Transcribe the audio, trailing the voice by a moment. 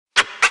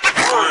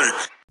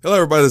Hello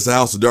everybody, this is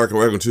House of Dark and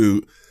welcome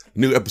to a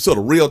new episode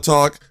of Real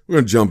Talk. We're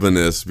going to jump in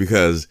this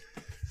because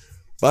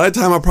by the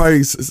time I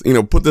probably,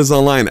 put this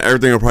online,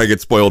 everything will probably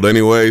get spoiled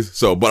anyways.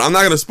 But I'm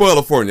not going to spoil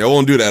it for you. I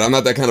won't do that. I'm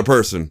not that kind of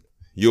person.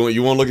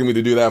 You won't look at me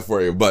to do that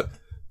for you. But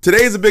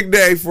today is a big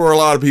day for a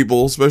lot of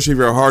people, especially if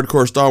you're a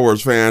hardcore Star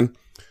Wars fan.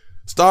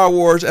 Star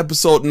Wars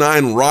Episode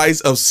 9,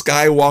 Rise of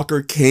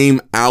Skywalker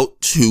came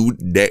out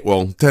today.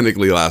 Well,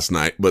 technically last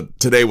night, but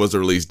today was the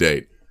release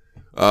date.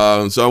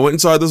 So I went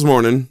inside this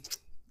morning.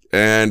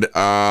 And,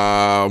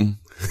 okay.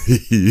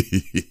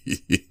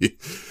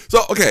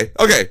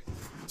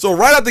 So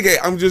right out the gate,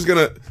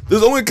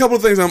 there's only a couple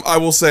of things I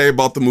will say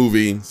about the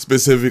movie,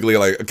 specifically,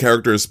 like a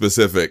character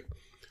specific.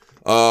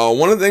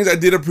 One of the things I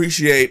did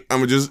appreciate,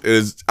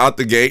 is out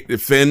the gate,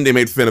 they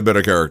made Finn a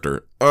better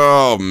character.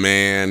 Oh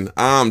man,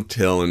 I'm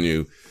telling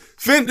you.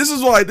 Finn, this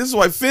is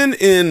why Finn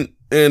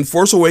in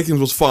Force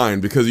Awakens was fine,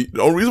 because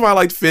the only reason why I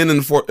liked Finn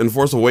in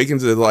Force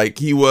Awakens is like,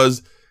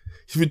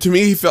 to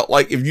me, he felt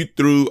like if you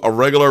threw a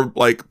regular,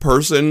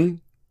 person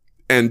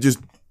and just,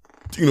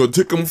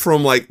 took him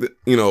from,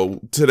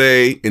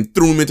 today and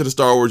threw him into the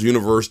Star Wars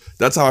universe,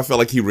 that's how I felt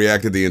like he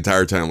reacted the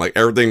entire time. Like,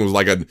 everything was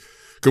like a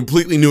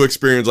completely new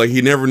experience. Like,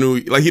 he never knew,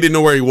 he didn't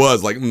know where he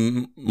was,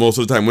 most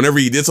of the time. Whenever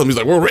he did something, he's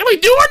like, we're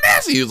really doing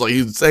this? He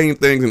was saying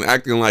things and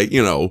acting like,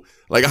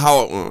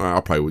 how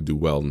I probably would do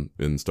well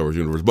in Star Wars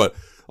universe, but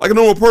like a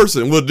normal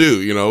person would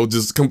do,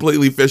 just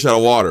completely fish out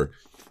of water.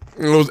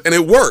 And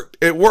it worked.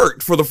 It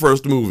worked for the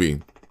first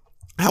movie.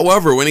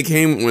 However, when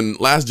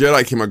Last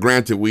Jedi came out,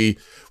 granted, we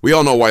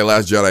all know why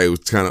Last Jedi was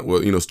kind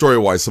of,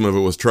 story-wise, some of it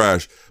was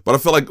trash. But I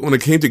felt like when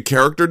it came to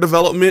character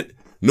development,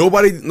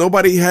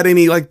 nobody had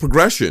any,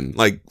 progression.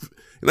 And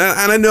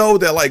I know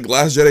that,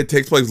 Last Jedi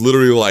takes place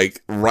literally,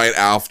 right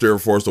after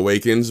Force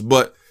Awakens.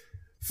 But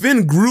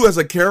Finn grew as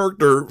a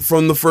character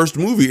from the first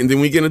movie. And then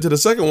we get into the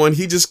second one,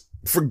 he just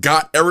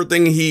forgot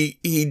everything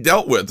he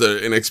dealt with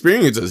and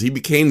experiences. He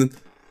became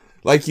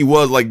like he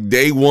was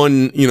day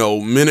one,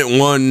 minute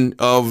one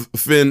of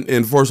Finn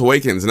in Force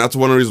Awakens. And that's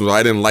one of the reasons why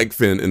I didn't like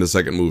Finn in the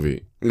second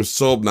movie. It was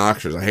so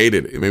obnoxious. I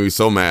hated it. It made me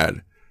so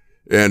mad.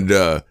 And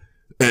we're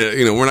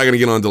not going to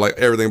get on to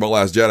everything about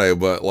Last Jedi,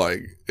 but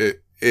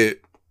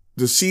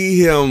to see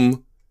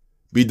him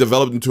be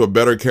developed into a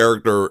better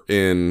character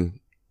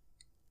in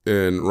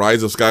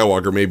Rise of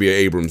Skywalker may be an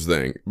Abrams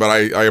thing. But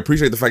I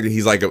appreciate the fact that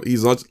he's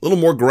a little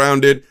more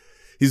grounded.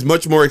 He's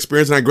much more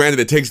experienced, and granted,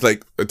 it takes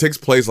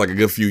place a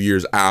good few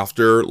years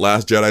after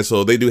Last Jedi,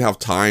 so they do have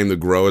time to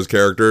grow as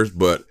characters.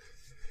 But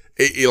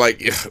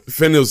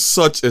Finn is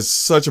such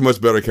a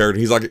much better character.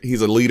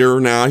 He's a leader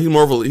now. He's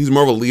more of a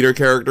leader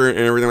character and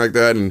everything like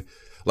that. And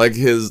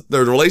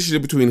the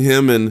relationship between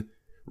him and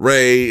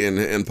Rey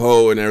and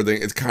Poe and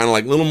everything, it's kind of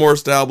a little more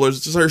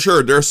established. Just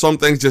sure, there are some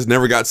things just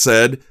never got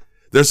said.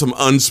 There's some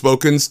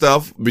unspoken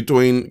stuff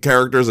between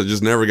characters that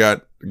just never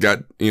got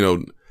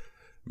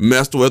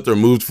messed with or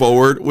moved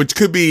forward, which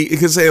could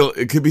say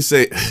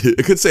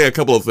a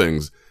couple of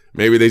things.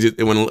 Maybe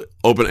it went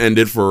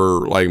open-ended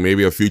for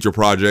maybe a future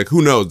project.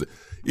 Who knows?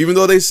 Even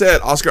though they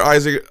said Oscar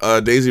Isaac,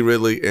 Daisy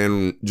Ridley,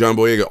 and John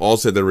Boyega all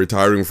said they're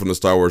retiring from the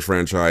Star Wars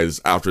franchise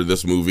after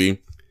this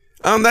movie.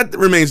 That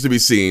remains to be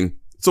seen.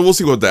 So we'll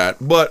see with that.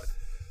 But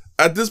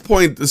at this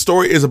point, the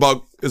story is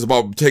about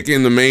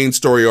taking the main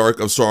story arc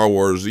of Star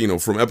Wars,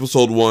 from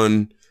Episode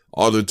 1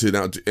 all the way to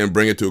now and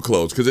bring it to a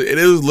close, because it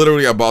is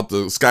literally about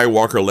the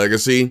Skywalker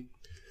legacy,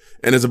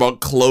 and it's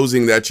about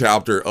closing that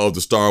chapter of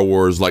the Star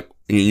Wars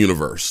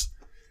universe.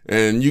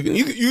 And you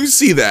can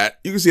see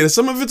that. You can see that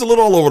some of it's a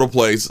little all over the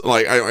place.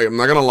 I'm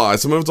not gonna lie,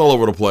 some of it's all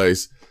over the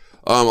place.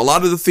 A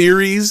lot of the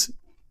theories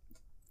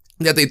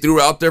that they threw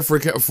out there for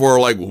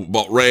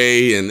about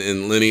Rey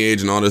and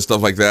lineage and all this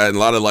stuff like that, and a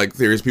lot of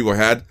theories people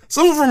had,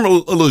 some of them are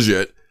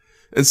legit,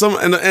 and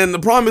the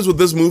problem is with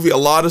this movie, a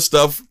lot of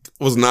stuff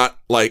was not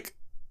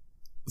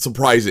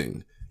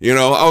surprising.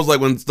 I was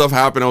when stuff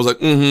happened, I was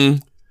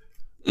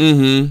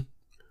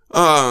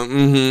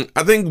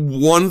I think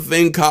one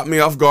thing caught me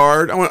off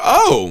guard. I went,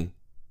 oh,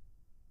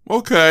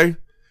 okay.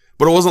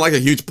 But it wasn't a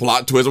huge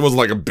plot twist. It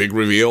wasn't a big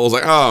reveal. I was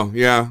oh,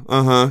 yeah,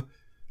 I'm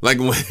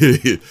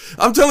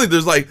telling you,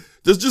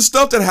 there's just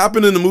stuff that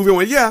happened in the movie. I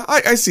went, yeah,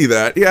 I see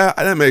that. Yeah,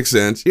 that makes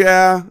sense.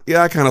 Yeah,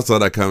 I kind of saw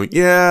that coming.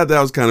 Yeah, that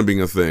was kind of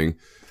being a thing.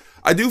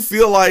 I do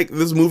feel like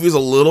this movie is a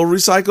little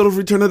recycled of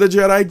Return of the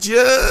Jedi,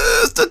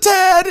 just a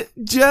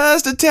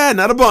tad,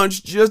 not a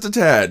bunch, just a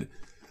tad.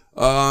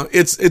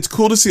 It's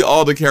cool to see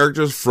all the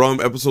characters from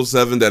Episode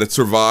 7 that had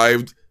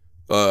survived,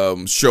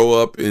 show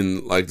up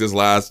in this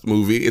last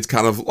movie. It's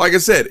kind of, like I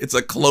said, it's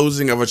a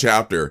closing of a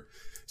chapter.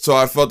 So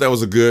I felt that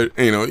was a good,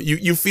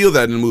 you feel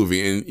that in the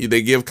movie, and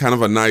they give kind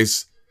of a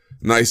nice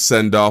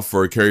send off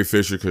for Carrie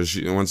Fisher, because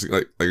she, once,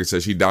 like I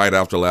said, she died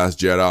after Last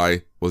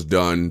Jedi was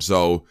done.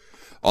 So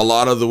a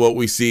lot of what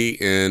we see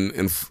in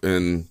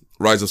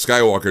Rise of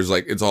Skywalker is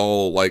it's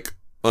all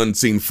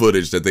unseen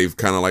footage that they've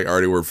kind of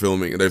already were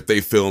filming, and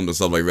they filmed and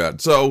stuff like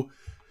that. So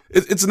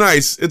it's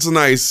nice. It's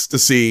nice to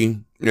see,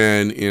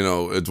 and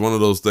it's one of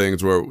those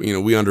things where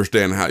we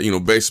understand how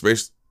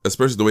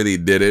especially the way they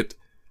did it.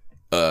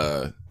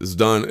 It was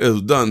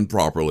done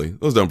properly.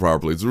 It was done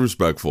properly. It's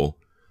respectful.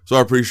 So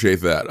I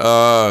appreciate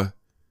that.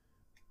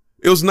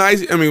 It was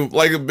nice. I mean,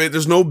 like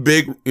there's no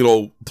big,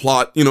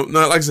 plot,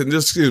 not like I said,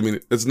 just excuse me.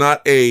 It's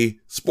not a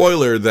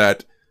spoiler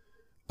that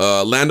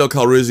Lando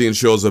Calrissian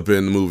shows up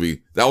in the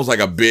movie. That was like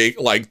a big,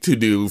 to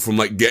do from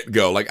get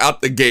go.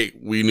 Out the gate,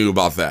 we knew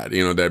about that.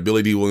 That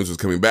Billy D. Williams was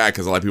coming back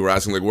because a lot of people were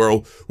asking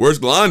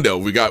where's Lando?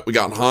 We got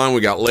Han,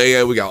 we got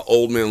Leia, we got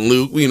Old Man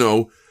Luke,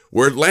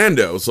 where's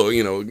Lando? So,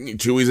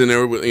 Chewie's in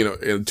there with,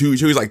 and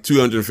Chewie's like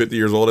 250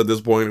 years old at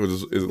this point.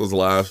 It was a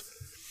laugh.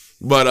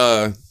 But,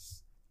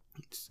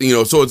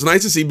 so it's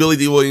nice to see Billy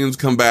D. Williams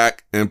come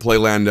back and play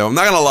Lando. I'm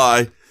not gonna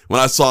lie. When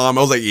I saw him,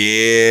 I was like,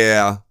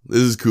 yeah,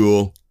 this is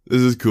cool.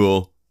 This is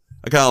cool.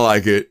 I kind of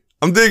like it.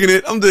 I'm digging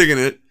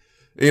it.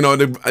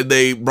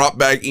 They brought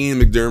back Ian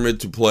McDermott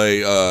to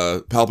play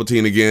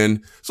Palpatine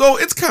again. So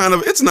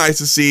it's nice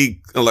to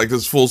see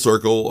this full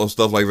circle of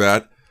stuff like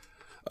that.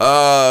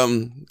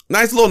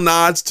 Nice little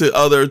nods to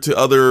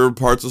other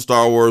parts of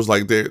Star Wars.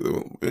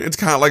 It's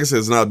kind of, like I said,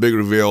 it's not a big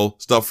reveal.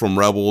 Stuff from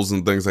Rebels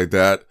and things like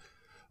that.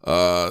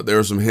 There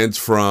were some hints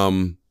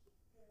from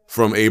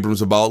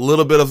Abrams about a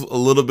little bit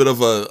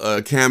of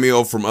a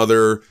cameo from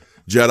other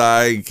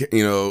Jedi,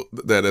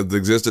 that have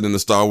existed in the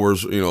Star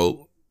Wars,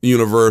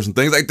 universe and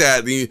things like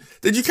that.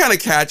 Did you kind of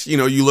catch,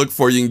 you look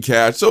for, you can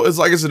catch. So it's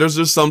like I said, there's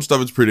just some stuff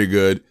that's pretty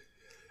good.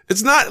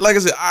 It's not, like I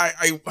said,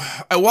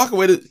 I walk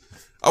away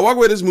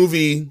this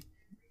movie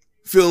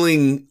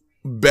feeling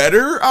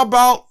better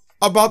about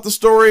the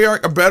story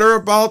arc, better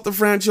about the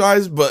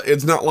franchise, but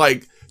it's not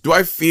do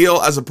I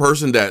feel as a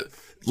person that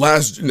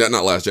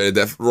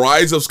that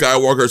Rise of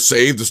Skywalker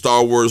saved the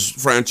Star Wars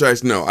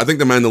franchise? No, I think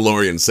The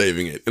Mandalorian's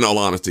saving it, in all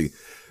honesty.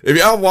 If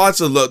y'all watched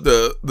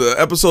the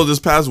episode this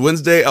past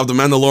Wednesday of The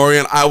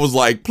Mandalorian, I was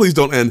like, please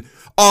don't end.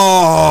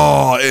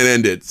 Oh, it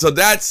ended. So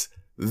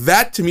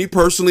that to me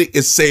personally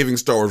is saving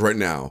Star Wars right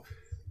now.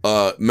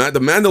 The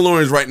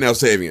Mandalorian is right now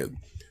saving it.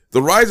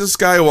 The Rise of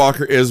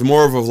Skywalker is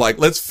more of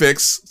let's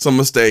fix some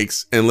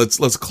mistakes and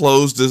let's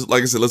close this,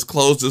 like I said, let's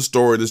close this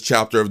story, this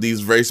chapter of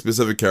these very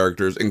specific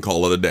characters and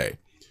call it a day.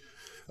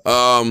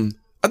 I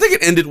think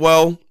it ended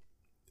well.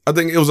 I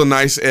think it was a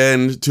nice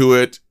end to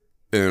it.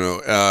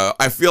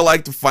 I feel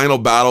like the final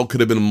battle could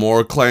have been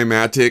more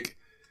climactic.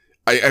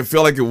 I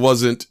feel like it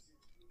wasn't,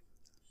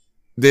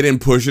 they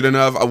didn't push it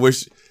enough. I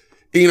wish,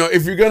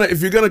 if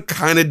you're gonna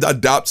kind of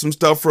adopt some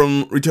stuff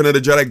from Return of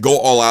the Jedi, go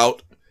all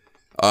out.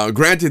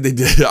 Granted, they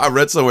did. I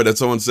read somewhere that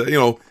someone said,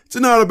 it's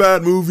not a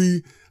bad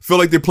movie. I feel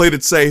like they played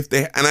it safe.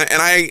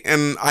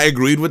 I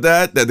agreed with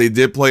that they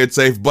did play it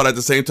safe, but at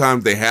the same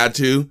time they had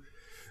to,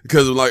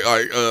 because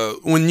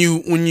when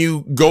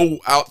you go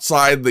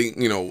outside the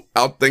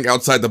outthink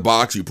outside the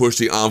box, you push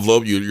the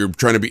envelope, you're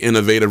trying to be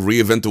innovative,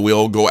 reinvent the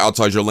wheel, go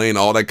outside your lane,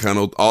 all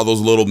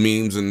those little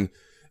memes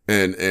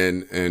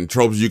and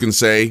tropes you can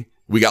say.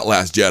 We got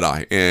Last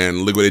Jedi,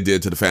 and look what it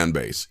did to the fan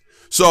base.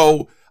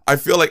 So I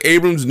feel like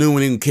Abrams knew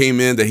when he came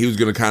in that he was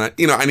going to kind of,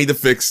 I need to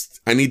fix,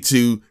 and he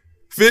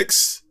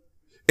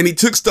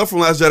took stuff from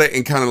Last Jedi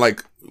and kind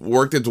of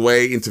worked its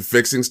way into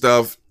fixing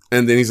stuff.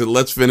 And then he said,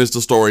 let's finish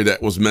the story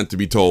that was meant to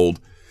be told.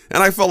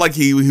 And I felt like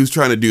he was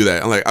trying to do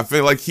that. I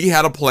feel like he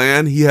had a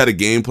plan. He had a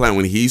game plan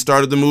when he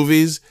started the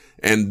movies.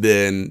 And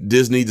then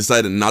Disney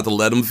decided not to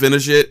let him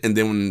finish it. And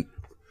then when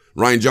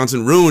Rian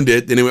Johnson ruined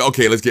it, then he went,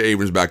 okay, let's get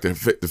Abrams back to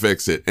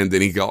fix it. And then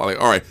he got all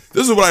right,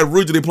 this is what I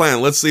originally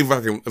planned. Let's see if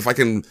I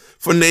can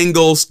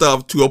finagle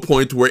stuff to a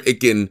point where it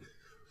can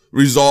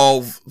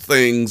resolve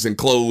things and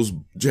close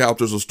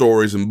chapters of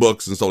stories and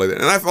books and stuff like that.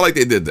 And I felt like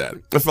they did that.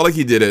 I felt like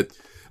he did it.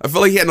 I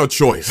felt like he had no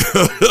choice.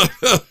 I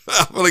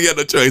felt like he had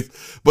no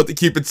choice but to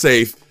keep it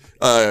safe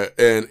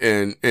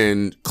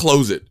and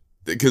close it.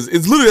 Because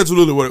that's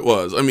literally what it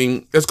was. I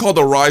mean, it's called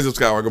The Rise of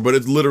Skywalker, but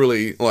it's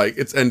literally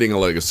it's ending a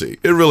legacy.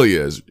 It really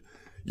is.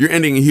 You're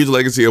ending a huge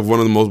legacy of one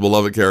of the most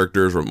beloved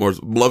characters or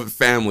most beloved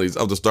families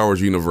of the Star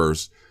Wars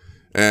universe.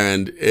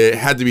 And it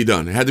had to be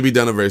done. It had to be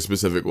done a very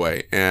specific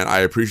way. And I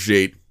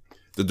appreciate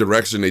the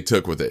direction they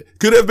took with it.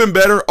 Could it have been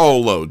better? Oh,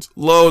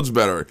 loads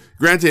better.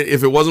 Granted,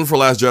 if it wasn't for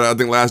Last Jedi, I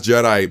think Last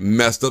Jedi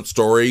messed up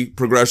story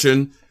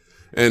progression,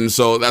 and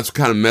so that's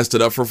kind of messed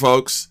it up for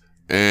folks.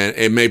 And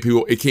it made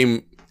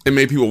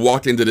people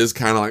walk into this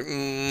kind of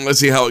let's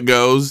see how it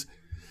goes.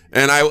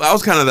 And I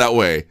was kind of that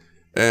way,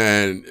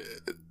 and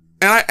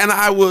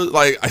I was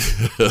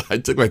I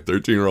took my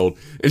 13-year-old,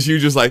 and she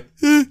was just I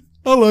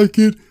like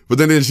it, but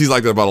then she's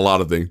like that about a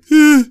lot of things.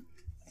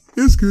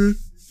 It's good.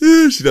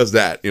 She does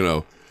that,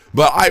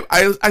 But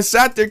I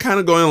sat there kind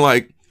of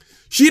going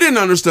she didn't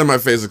understand my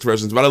face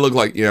expressions, but I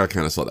looked yeah, I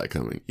kind of saw that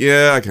coming.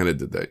 Yeah, I kind of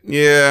did that.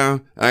 Yeah.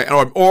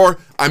 Or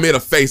I made a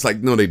face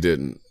no, they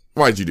didn't.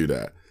 Why'd you do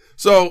that?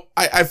 So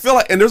I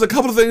feel and there's a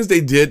couple of things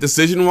they did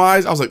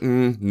decision-wise. I was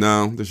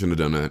no, they shouldn't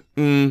have done that.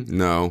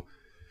 No.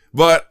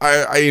 But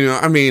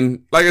I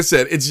mean, like I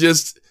said, it's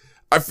just,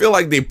 I feel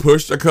like they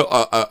pushed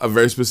a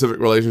very specific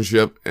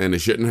relationship and they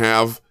shouldn't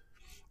have.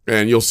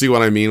 And you'll see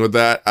what I mean with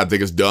that. I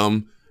think it's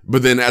dumb.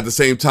 But then at the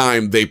same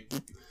time,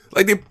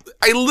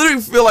 I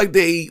literally feel like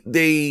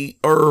they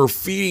are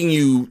feeding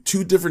you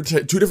two different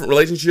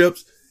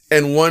relationships,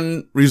 and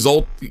one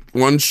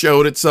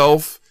showed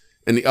itself,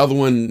 and the other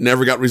one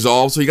never got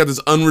resolved. So you got this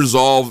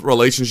unresolved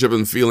relationship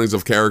and feelings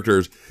of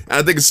characters, and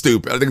I think it's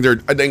stupid.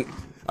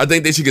 I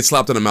think they should get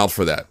slapped in the mouth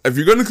for that. If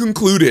you're going to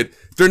conclude it,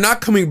 if they're not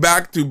coming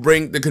back to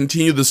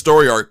continue the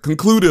story arc.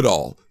 Conclude it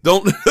all.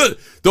 Don't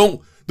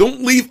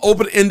leave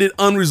open-ended,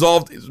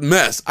 unresolved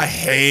mess. I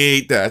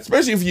hate that,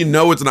 especially if you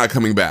know it's not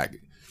coming back.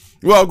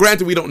 Well,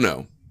 granted, we don't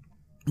know,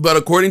 but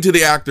according to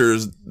the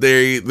actors,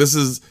 this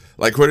is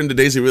like, according to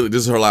Daisy Ridley,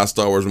 this is her last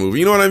Star Wars movie.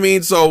 You know what I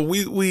mean? So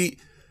we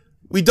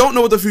don't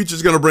know what the future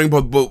is going to bring,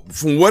 but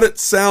from what it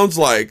sounds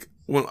like,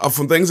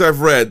 from things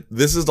I've read,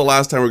 this is the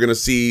last time we're going to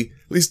see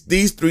at least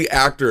these three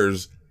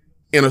actors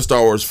in a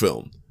Star Wars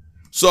film.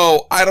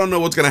 So I don't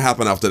know what's going to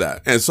happen after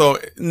that. And so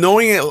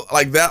knowing it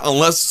like that,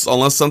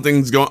 unless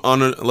something's going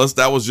on, unless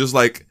that was just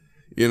like,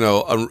 you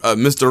know, a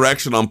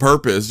misdirection on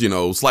purpose, you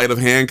know, sleight of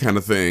hand kind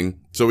of thing,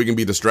 so we can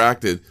be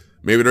distracted.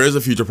 Maybe there is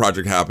a future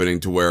project happening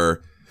to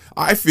where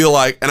I feel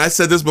like, and I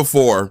said this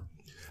before,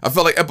 I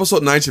felt like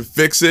episode 9 should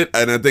fix it.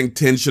 And I think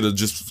 10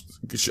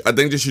 I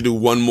think they should do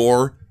one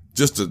more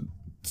just to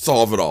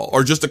solve it all,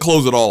 or just to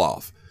close it all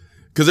off.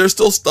 Cause there's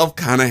still stuff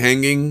kind of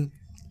hanging,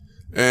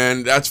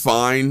 and that's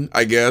fine,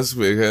 I guess,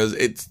 because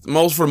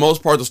for the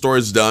most part, the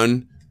story's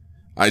done.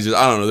 I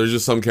don't know. There's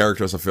just some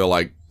characters I feel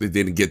like they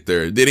didn't get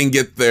there.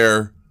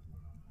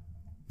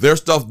 Their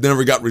stuff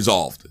never got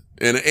resolved.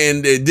 And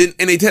it didn't,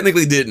 and they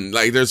technically didn't.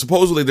 Like,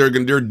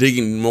 they're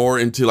digging more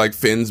into like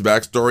Finn's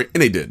backstory,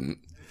 and they didn't.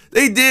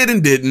 They did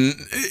and didn't.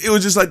 It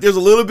was just like, there's a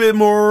little bit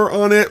more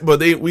on it, but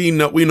we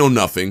know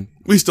nothing.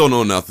 We still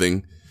know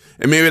nothing.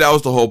 And maybe that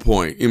was the whole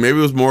point. Maybe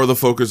it was more of the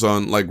focus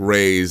on like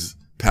Rey's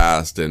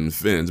past and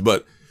Finn's.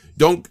 But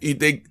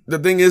the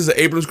thing is that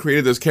Abrams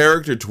created this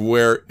character to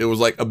where it was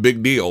like a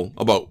big deal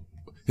about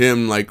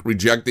him like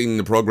rejecting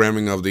the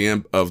programming of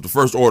the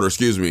First Order,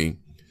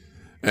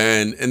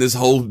 and this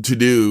whole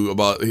to-do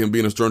about him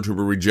being a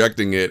stormtrooper,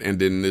 rejecting it, and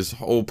then this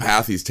whole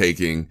path he's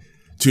taking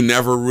to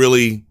never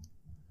really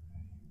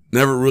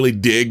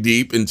dig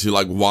deep into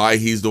like why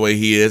he's the way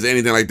he is,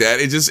 anything like that.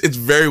 It's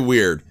very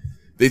weird.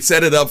 They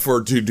set it up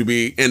for to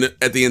be, and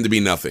at the end to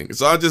be nothing.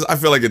 So I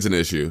feel like it's an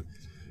issue.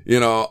 You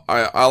know,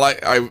 I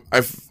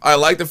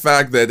like the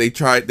fact that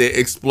they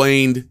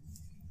explained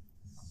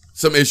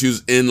some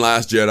issues in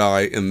Last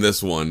Jedi in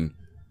this one,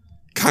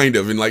 kind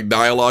of in like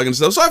dialogue and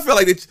stuff. So I feel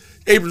like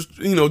Abrams,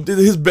 you know, did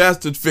his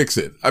best to fix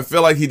it. I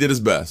feel like he did his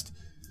best.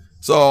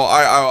 So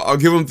I'll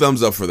give him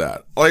thumbs up for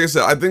that. Like I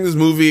said, I think this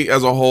movie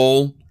as a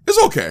whole is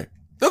okay.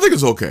 I think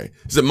it's okay.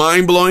 Is it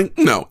mind-blowing?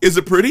 No. Is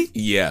it pretty?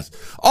 Yes.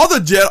 All the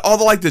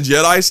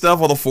Jedi stuff,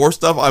 all the Force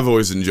stuff, I've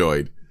always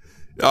enjoyed.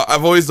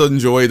 I've always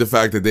enjoyed the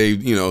fact that they,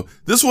 you know,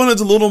 this one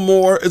is a little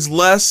more, it's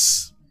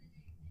less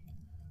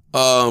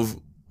of,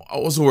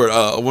 what's the word?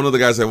 One of the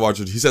guys I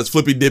watched, he says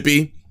flippy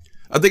dippy.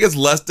 I think it's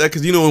less that,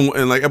 because, you know,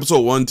 in like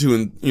episode 1, 2,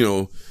 and, you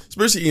know,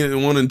 especially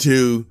in 1 and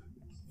 2,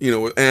 you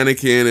know, with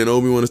Anakin and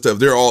Obi-Wan and stuff,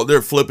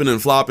 they're flipping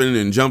and flopping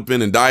and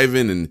jumping and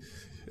diving, and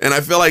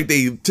I feel like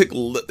they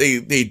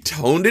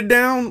toned it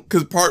down,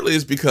 because partly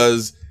it's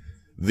because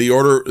the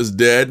Order is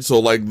dead, so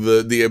like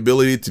the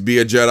ability to be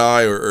a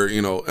Jedi or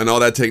you know, and all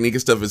that technique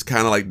and stuff is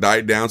kind of like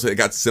died down, so it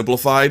got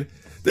simplified.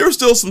 There was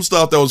still some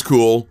stuff that was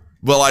cool,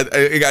 but like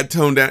it got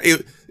toned down.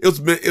 It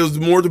was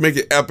more to make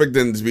it epic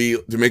than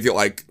to make it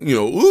like, you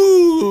know,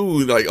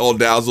 ooh, like all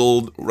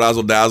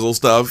razzle dazzle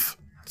stuff.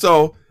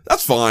 So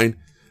that's fine,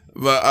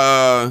 but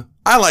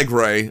I like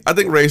Rey. I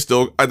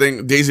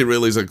think Daisy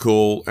Ridley's a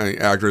cool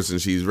actress,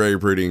 and she's very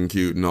pretty and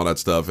cute and all that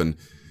stuff. And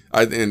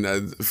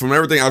from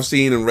everything I've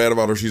seen and read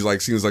about her,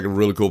 seems like a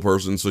really cool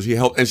person. So she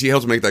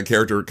helps make that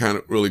character kind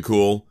of really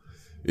cool,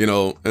 you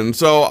know. And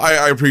so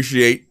I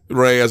appreciate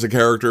Rey as a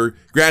character.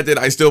 Granted,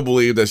 I still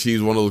believe that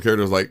she's one of those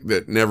characters like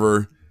that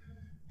never.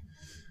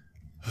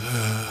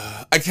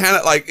 I kind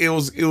of like it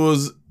was.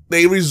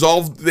 They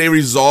resolved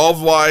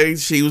why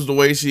she was the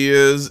way she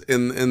is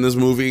in this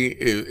movie,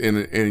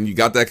 and you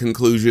got that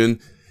conclusion.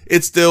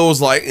 It still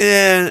was like,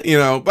 you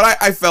know, but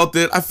I felt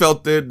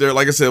it. There,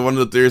 like I said, one of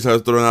the theories I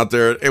was throwing out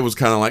there, it was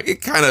kind of like,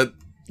 it kind of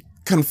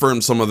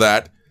confirmed some of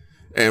that,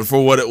 and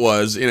for what it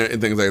was, you know, and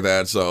things like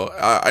that. So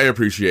I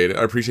appreciate it.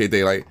 I appreciate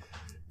they like,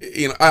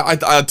 you know,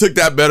 I took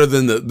that better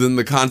than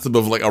the concept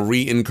of like a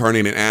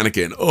reincarnated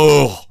Anakin.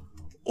 Oh,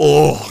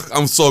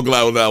 I'm so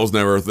glad that was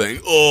never a thing.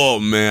 Oh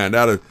man,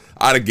 I'd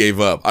have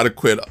gave up. I'd have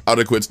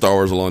quit Star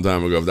Wars a long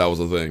time ago if that was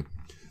a thing.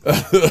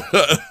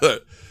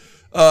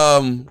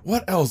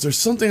 What else? There's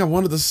something I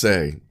wanted to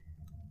say.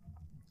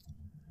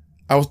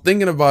 I was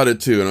thinking about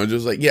it too, and I was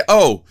just like, yeah.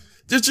 Oh,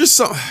 there's just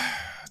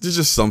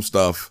some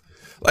stuff.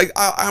 Like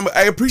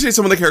I appreciate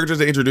some of the characters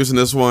they introduced in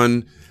this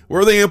one.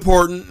 Were they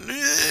important?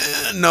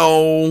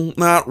 No,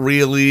 not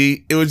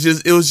really. It was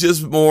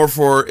just more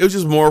for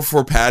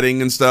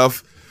padding and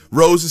stuff.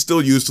 Rose is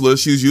still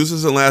useless. She was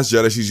useless in Last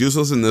Jedi. She's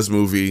useless in this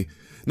movie.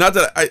 Not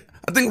that I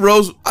think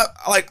Rose,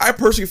 I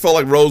personally felt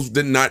like Rose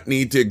did not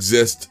need to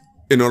exist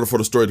in order for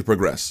the story to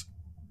progress.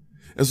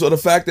 And so the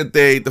fact that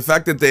they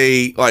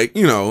like,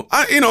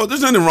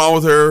 there's nothing wrong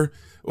with her.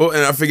 Well,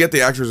 and I forget the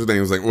actress's name.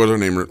 It was like, what's her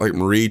name? Like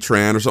Marie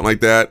Tran or something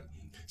like that.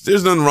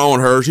 There's nothing wrong with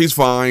her. She's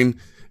fine.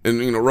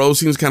 And, Rose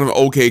seems kind of an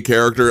okay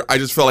character. I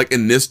just felt like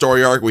in this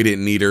story arc, we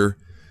didn't need her.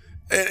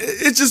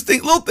 It's just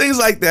little things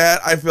like that.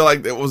 I feel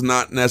like that was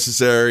not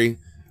necessary.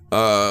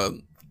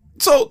 So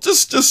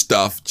just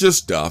stuff.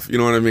 You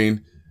know what I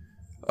mean?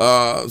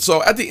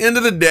 So at the end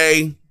of the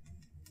day,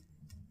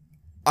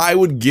 I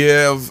would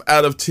give,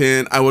 out of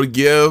 10, I would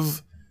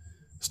give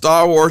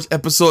Star Wars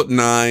Episode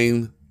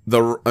 9,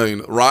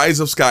 Rise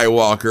of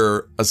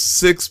Skywalker, a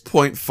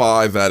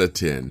 6.5 out of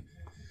 10.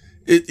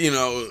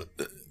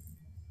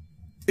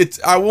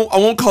 I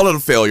won't call it a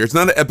failure. It's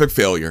not an epic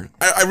failure.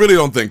 I really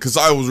don't think, because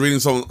I was reading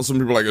some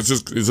people like, is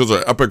this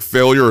an epic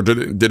failure, or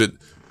did it,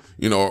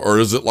 or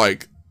is it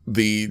like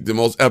the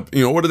most,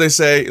 what did they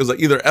say? It was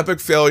like either epic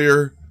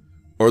failure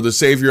or the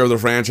savior of the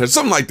franchise,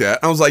 something like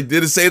that. I was like,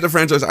 did it save the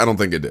franchise? I don't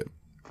think it did.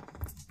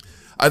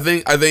 I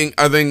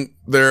think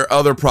their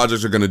other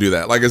projects are going to do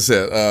that. Like I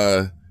said,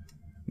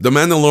 The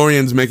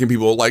Mandalorian's making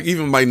people, like,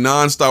 even my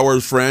non-Star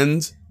Wars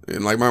friends,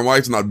 and like my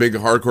wife's not a big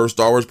hardcore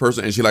Star Wars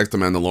person, and she likes The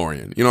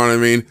Mandalorian. You know what I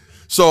mean?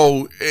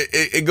 So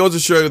it goes to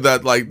show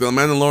that like The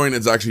Mandalorian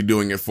is actually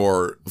doing it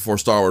for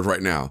Star Wars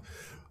right now.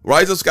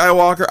 Rise of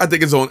Skywalker, I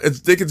think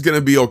it's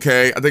gonna be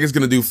okay. I think it's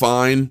gonna do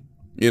fine.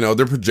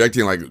 They're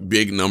projecting like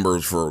big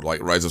numbers for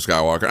like Rise of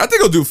Skywalker. I think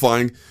it'll do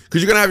fine,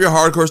 because you're gonna have your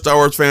hardcore Star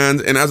Wars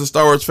fans, and as a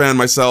Star Wars fan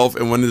myself,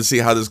 and wanted to see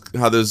how this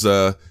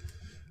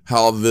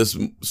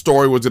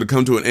story was gonna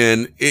come to an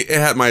end, it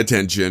had my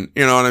attention.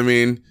 You know what I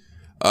mean?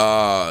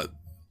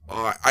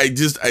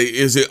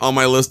 Is it on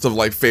my list of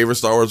like favorite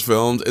Star Wars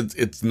films?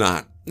 It's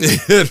not.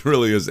 It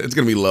really is. It's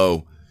gonna be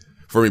low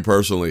for me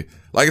personally.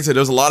 Like I said,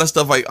 there's a lot of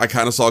stuff I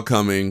kind of saw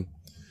coming.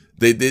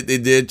 They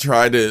did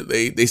try to,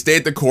 they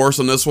stayed the course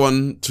on this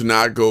one to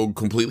not go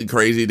completely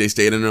crazy. They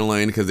stayed in their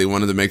lane because they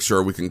wanted to make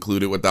sure we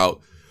concluded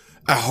without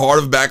a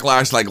hard of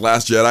backlash like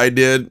Last Jedi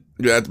did.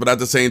 But at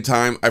the same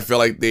time, I feel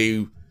like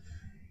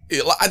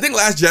I think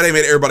Last Jedi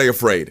made everybody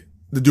afraid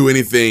to do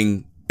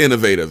anything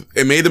innovative.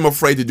 It made them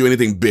afraid to do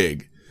anything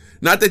big.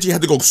 Not that you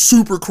had to go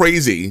super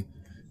crazy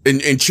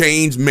and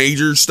change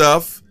major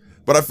stuff,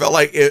 but I felt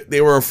like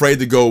they were afraid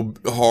to go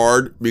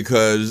hard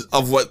because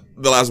of what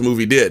the last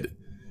movie did.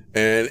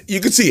 And you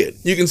can see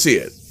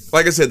it.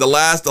 Like I said, the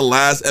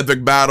last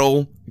epic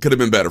battle could have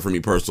been better for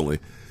me personally.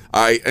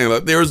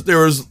 There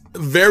was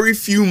very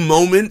few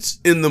moments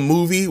in the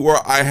movie where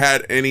I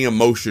had any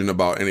emotion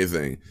about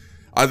anything.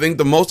 I think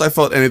the most I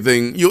felt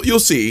anything, you'll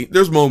see,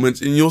 there's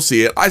moments and you'll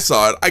see it. I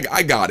saw it.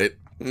 I got it.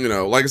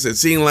 Like I said,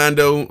 seeing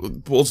Lando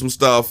pull some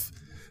stuff,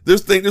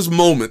 there's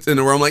moments in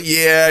there where I'm like,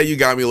 yeah, you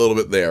got me a little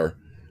bit there.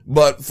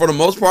 But for the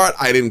most part,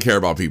 I didn't care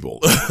about people.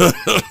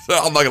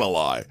 I'm not gonna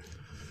lie.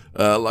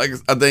 I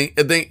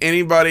think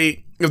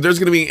anybody, if there's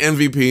gonna be an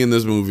MVP in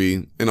this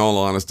movie, in all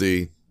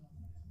honesty,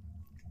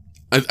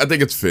 I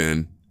think it's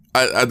Finn.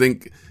 I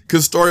think,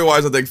 because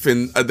story-wise, I think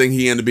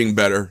he ended up being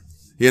better.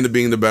 He ended up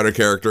being the better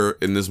character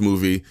in this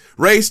movie.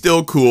 Rey's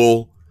still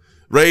cool.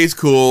 Rey's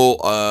cool.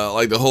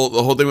 Like the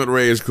whole thing with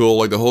Rey is cool.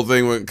 Like the whole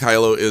thing with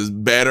Kylo is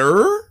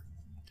better.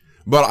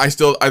 But I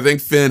think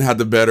Finn had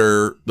the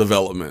better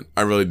development.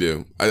 I really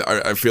do.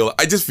 I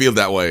just feel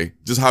that way.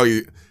 Just how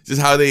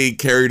they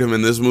carried him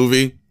in this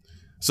movie.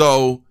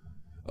 So,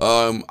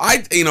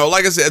 like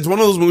I said, it's one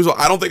of those movies where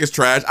I don't think it's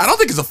trash. I don't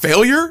think it's a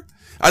failure.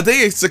 I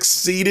think it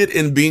succeeded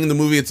in being the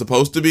movie it's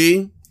supposed to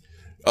be.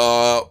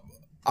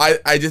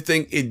 I just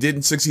think it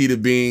didn't succeed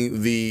at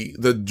being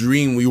the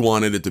dream we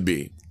wanted it to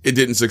be. It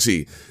didn't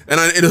succeed. And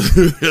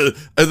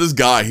this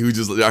guy, I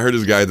heard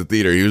this guy at the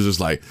theater, he was just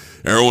like,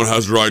 everyone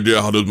has their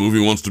idea how this movie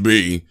wants to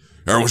be.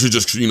 Everyone should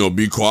just,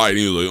 be quiet.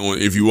 And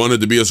like, if you want it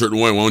to be a certain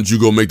way, why don't you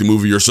go make the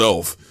movie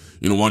yourself?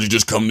 Why don't you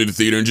just come to the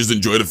theater and just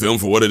enjoy the film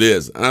for what it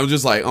is? And I was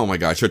just like, oh my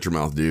God, shut your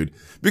mouth, dude.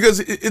 Because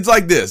it's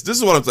like this. This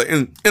is what I'm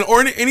saying.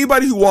 Or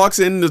anybody who walks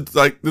into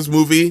like this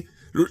movie,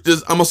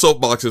 I'm gonna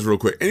soapbox this real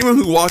quick. Anyone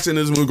who walks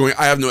into this movie going,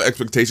 I have no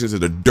expectations,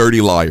 is a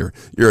dirty liar.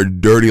 You're a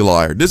dirty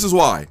liar. This is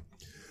why.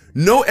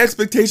 No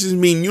expectations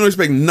mean you don't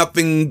expect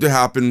nothing to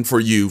happen for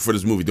you for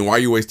this movie. Then why are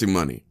you wasting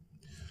money?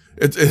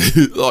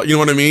 You know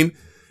what I mean?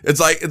 It's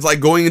like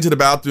going into the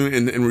bathroom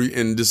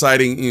and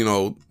deciding,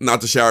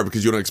 not to shower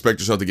because you don't expect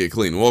yourself to get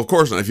clean. Well, of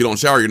course not. If you don't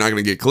shower, you're not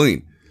going to get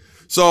clean.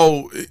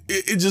 So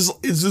it's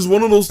just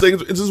one of those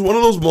things. It's just one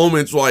of those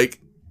moments like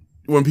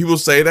when people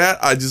say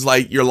that, I just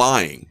like, you're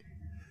lying.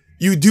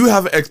 You do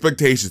have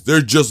expectations.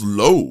 They're just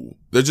low.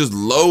 They're just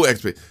low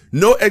if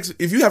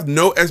you have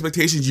no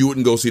expectations, you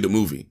wouldn't go see the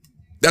movie.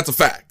 That's a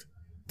fact.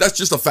 That's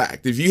just a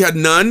fact. If you had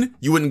none,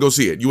 you wouldn't go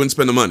see it. You wouldn't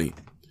spend the money.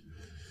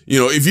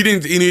 If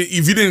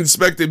you didn't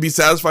expect to be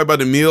satisfied by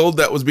the meal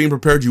that was being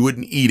prepared, you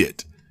wouldn't eat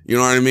it. You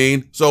know what I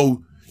mean?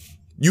 So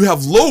you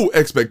have low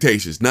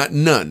expectations, not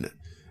none.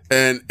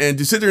 And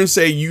to sit there and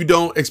say you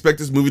don't expect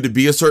this movie to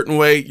be a certain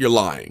way, you're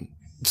lying.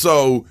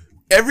 So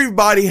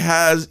everybody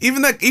has,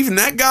 even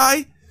that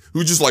guy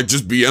who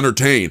just be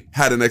entertained,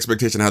 had an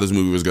expectation how this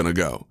movie was gonna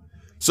go.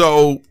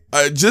 So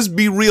just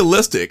be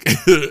realistic.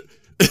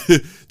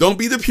 Don't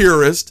be the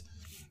purist,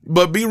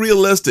 but be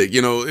realistic.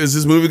 You know, is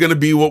this movie going to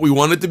be what we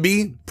want it to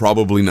be?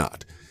 Probably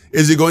not.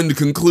 Is it going to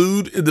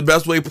conclude in the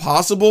best way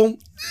possible?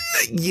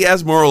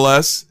 Yes, more or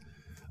less.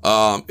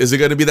 Is it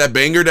going to be that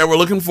banger that we're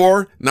looking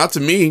for? Not to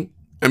me.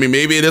 I mean,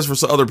 maybe it is for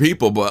some other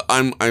people, but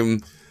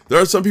there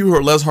are some people who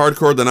are less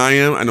hardcore than I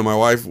am. I know my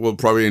wife will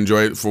probably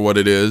enjoy it for what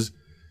it is.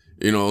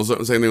 You know,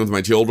 same thing with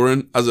my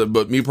children.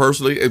 But me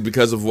personally,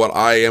 because of what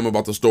I am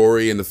about the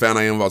story and the fan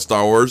I am about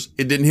Star Wars,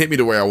 it didn't hit me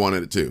the way I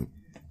wanted it to.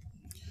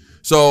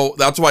 So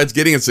that's why it's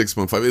getting a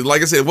 6.5.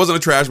 Like I said, it wasn't a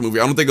trash movie.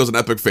 I don't think it was an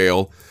epic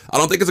fail.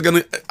 I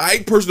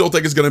personally don't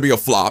think it's gonna be a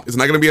flop. It's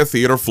not gonna be a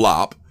theater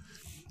flop.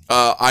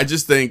 I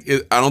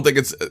honestly don't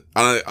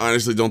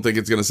think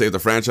it's gonna save the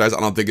franchise. I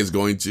don't think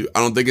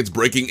it's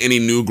breaking any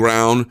new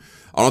ground.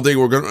 I don't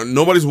think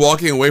nobody's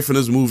walking away from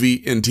this movie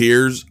in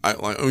tears.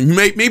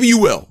 Maybe you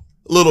will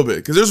a little bit,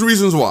 because there's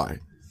reasons why.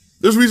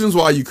 There's reasons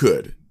why you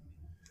could.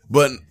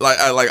 But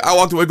I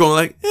walked away going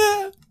like,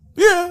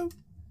 yeah,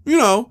 you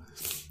know,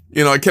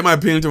 I kept my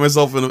opinion to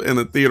myself in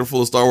a theater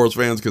full of Star Wars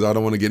fans because I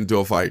don't want to get into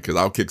a fight, because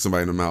I'll kick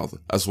somebody in the mouth.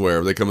 I swear,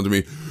 if they come to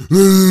me,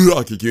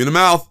 I'll kick you in the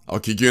mouth. I'll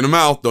kick you in the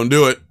mouth. Don't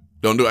do it.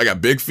 Don't do it. I got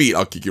big feet.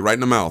 I'll kick you right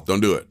in the mouth.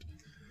 Don't do it.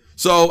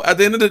 So at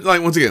the end of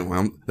the, once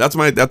again, that's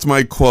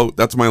my quote.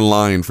 That's my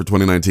line for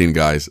 2019,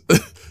 guys.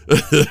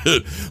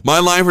 My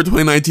line for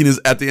 2019 is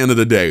at the end of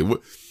the day.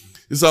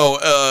 So,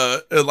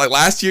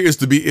 last year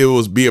it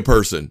was be a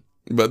person,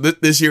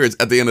 but this year it's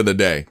at the end of the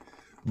day.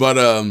 But,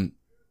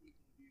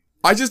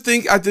 I just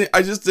think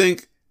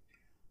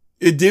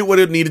it did what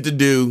it needed to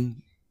do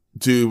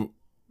to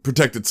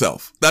protect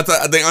itself. I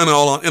think in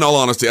all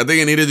honesty, I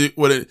think it needed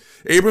to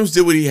Abrams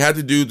did what he had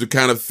to do to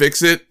kind of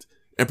fix it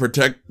and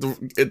protect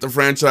the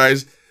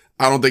franchise.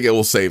 I don't think it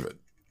will save it.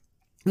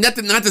 Not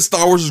that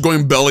Star Wars is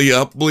going belly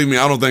up. Believe me,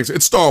 I don't think so.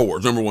 It's Star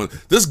Wars, number one.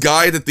 This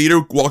guy at the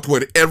theater walked away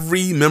with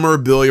every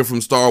memorabilia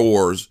from Star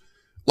Wars,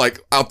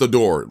 like, out the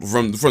door.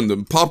 From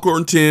the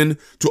popcorn tin,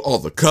 to all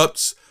the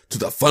cups, to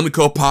the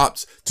Funko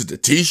Pops, to the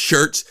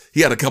t-shirts.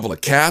 He had a couple of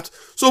caps.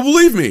 So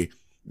believe me,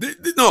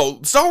 no,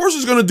 Star Wars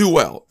is going to do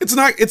well. It's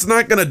not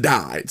going to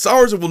die. Star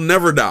Wars will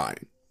never die.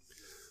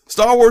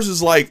 Star Wars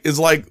is like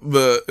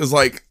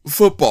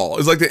football.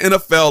 It's like the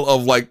NFL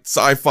of, like,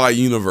 sci-fi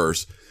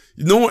universe.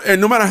 No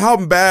matter how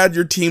bad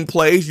your team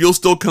plays, you'll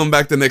still come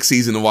back the next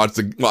season and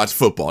watch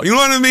football. You know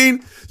what I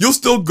mean? You'll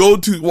still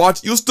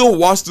watch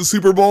the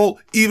Super Bowl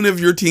even if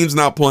your team's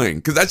not playing,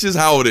 because that's just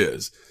how it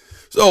is.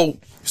 So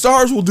Star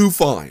Wars will do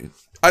fine.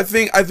 I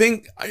think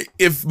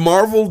if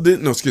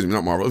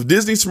if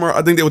Disney's smart,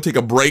 I think they would take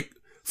a break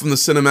from the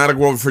cinematic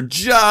world for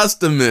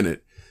just a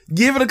minute.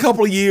 Give it a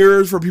couple of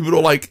years for people to,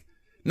 like,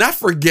 not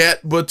forget,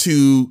 but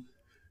to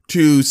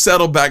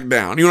settle back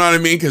down. You know what I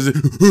mean? Because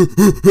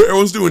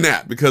everyone's doing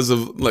that because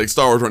of, like,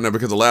 Star Wars right now,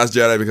 because of Last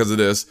Jedi, because of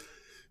this,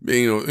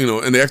 you know,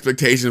 and the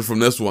expectations from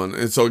this one.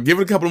 And so give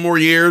it a couple more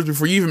years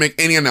before you even make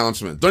any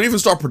announcement. Don't even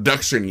start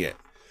production yet.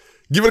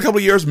 Give it a couple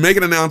of years, make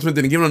an announcement,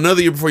 then give it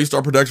another year before you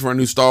start production for a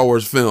new Star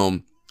Wars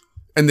film.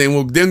 And then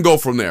we'll go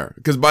from there.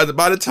 Because by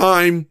the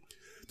time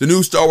the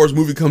new Star Wars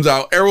movie comes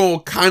out, everyone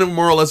will kind of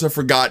more or less have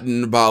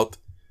forgotten about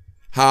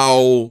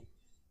how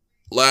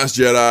Last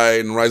Jedi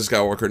and Rise of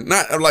Skywalker,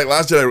 not like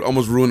Last Jedi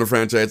almost ruined the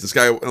franchise.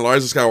 And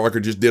Rise of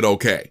Skywalker just did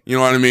okay. You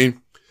know what I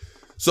mean?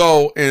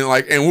 So, and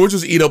we'll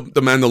just eat up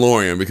The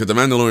Mandalorian, because The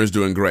Mandalorian is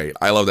doing great.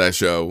 I love that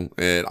show.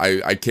 And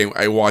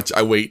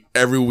I wait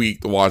every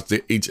week to watch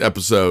each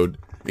episode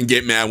and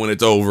get mad when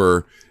it's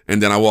over.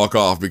 And then I walk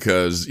off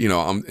because, you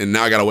know,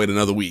 now I gotta wait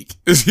another week.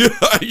 You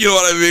know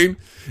what I mean?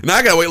 Now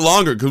I gotta wait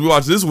longer, because we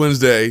watched this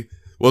Wednesday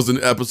was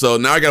an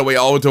episode. Now I gotta wait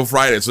all the way till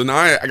Friday. So now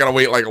I gotta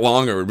wait, like,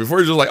 longer. Before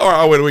you're just like, oh,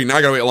 I'll wait a week. Now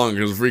I gotta wait longer,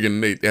 because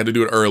they had to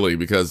do it early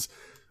because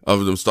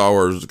of the Star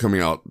Wars coming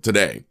out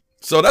today.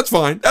 So that's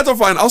fine. That's all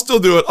fine. I'll still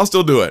do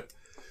it.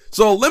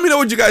 So let me know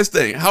what you guys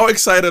think. How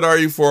excited are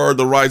you for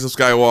The Rise of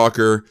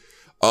Skywalker?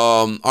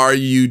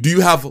 Do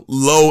you have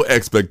low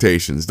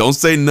expectations? Don't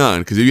say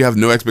none, because if you have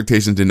no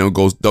expectations, then don't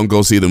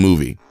go see the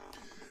movie.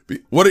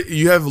 What,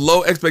 you have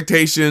low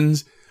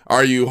expectations?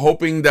 Are you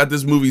hoping that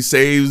this movie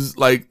saves,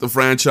 like, the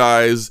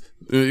franchise?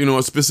 You know,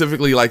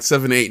 specifically like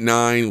 7, 8,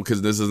 9,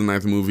 because this is the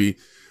 9th movie.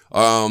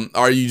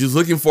 Are you just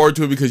looking forward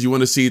to it because you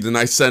want to see the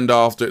nice send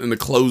off in the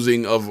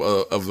closing of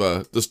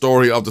the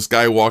story of the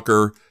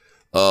Skywalker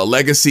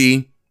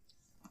legacy?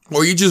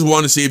 Or you just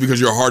want to see it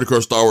because you're a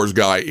hardcore Star Wars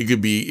guy? It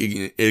could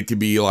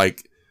be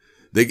like,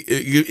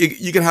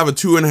 you can have a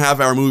 2.5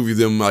 hour movie of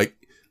them, like,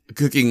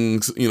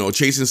 cooking, you know,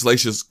 chasing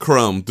Salacious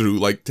Crumb through,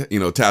 like,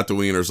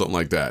 Tatooine or something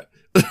like that.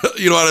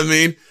 You know what I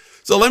mean?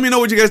 So let me know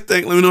what you guys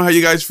think. Let me know how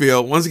you guys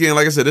feel. Once again,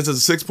 like I said, this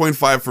is a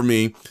 6.5 for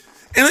me.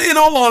 And in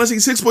all honesty,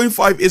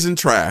 6.5 isn't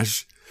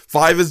trash.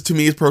 5 is, to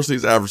me, is personally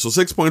is average. So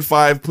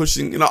 6.5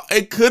 pushing,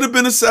 it could have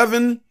been a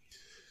 7.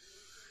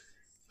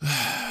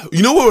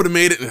 You know what would have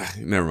made it?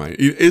 Never mind.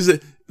 Here's the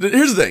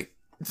thing.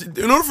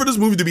 In order for this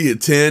movie to be a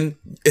 10,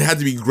 it had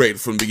to be great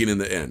from beginning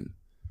to end.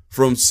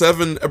 From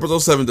episode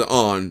 7 to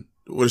on,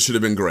 it should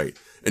have been great.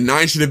 And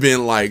 9 should have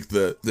been like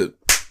the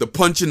the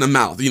punch in the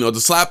mouth, you know,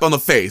 the slap on the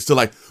face, to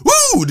like,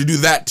 woo, to do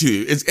that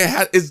too.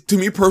 It's to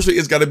me personally,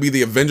 it's got to be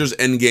the Avengers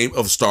Endgame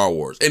of Star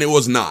Wars. And it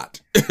was not.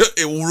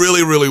 It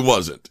really, really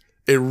wasn't.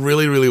 It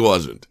really, really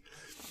wasn't.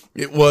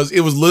 It was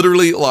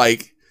literally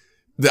like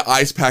the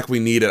ice pack we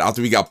needed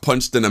after we got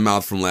punched in the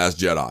mouth from Last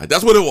Jedi.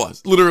 That's what it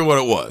was. Literally what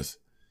it was.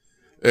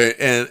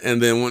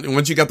 And then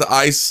once you got the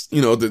ice,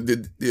 you know,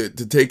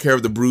 to take care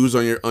of the bruise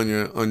on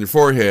your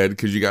forehead,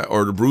 because you got,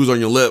 or the bruise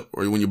on your lip,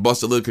 or when you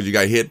bust a lip because you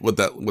got hit with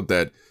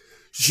that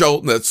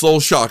soul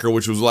shocker,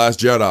 which was Last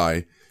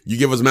Jedi. You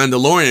give us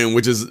Mandalorian,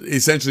 which is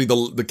essentially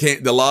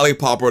the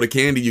lollipop or the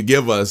candy you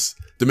give us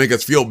to make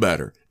us feel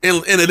better,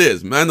 and it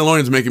is.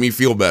 Mandalorian's making me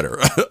feel better.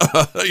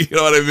 You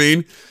know what I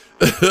mean?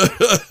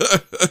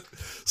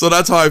 So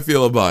that's how I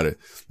feel about it.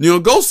 You know,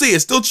 go see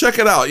it. Still check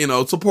it out. You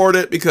know, support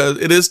it because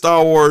it is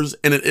Star Wars,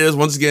 and it is,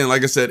 once again,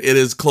 like I said, it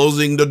is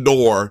closing the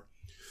door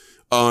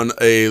on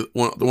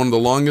one of the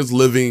longest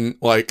living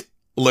like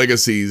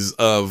legacies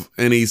of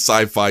any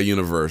sci-fi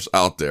universe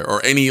out there,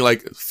 or any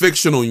like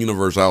fictional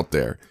universe out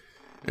there.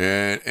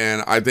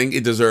 And I think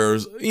it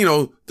deserves, you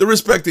know, the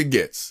respect it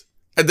gets.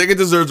 I think it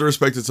deserves the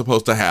respect it's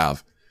supposed to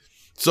have.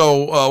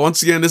 So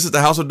once again, this is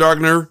the House of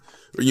Darkner.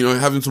 You know,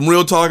 having some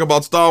real talk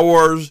about Star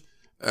Wars,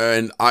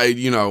 and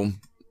you know.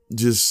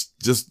 Just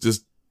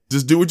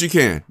do what you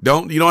can.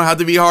 You don't have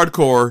to be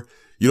hardcore.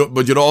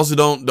 But you also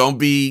don't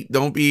be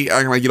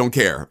acting like you don't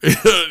care.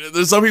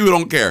 There's some people who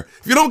don't care.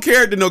 If you don't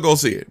care, then don't go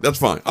see it. That's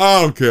fine.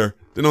 I don't care.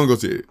 Then don't go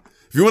see it.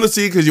 If you want to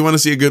see it because you want to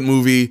see a good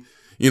movie,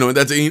 you know,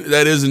 that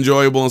is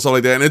enjoyable and stuff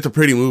like that, and it's a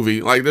pretty movie.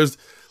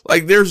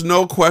 There's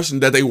no question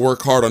that they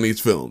work hard on these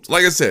films.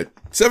 Like I said,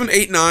 7,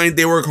 8, 9,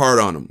 they work hard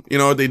on them. You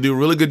know, they do a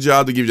really good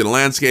job to give you the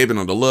landscape and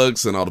all the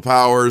looks and all the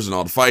powers and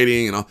all the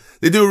fighting and all.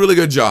 They do a really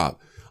good job.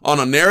 On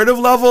a narrative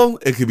level,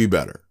 it could be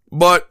better.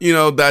 But, you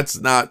know, that's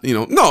not, you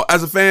know, no,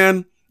 as a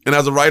fan and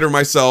as a writer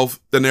myself,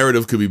 the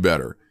narrative could be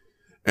better.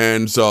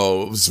 And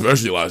so,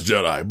 especially Last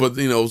Jedi. But,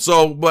 you know,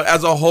 but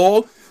as a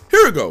whole,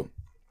 here we go.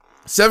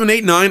 7,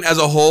 8, 9 as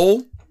a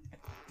whole,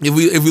 if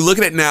we look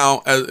at it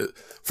now,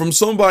 from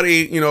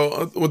somebody, you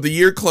know, with the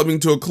year clubbing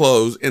to a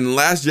close, and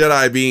Last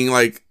Jedi being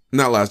like,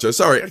 not Last Jedi,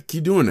 sorry, I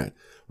keep doing that.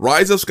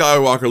 Rise of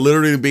Skywalker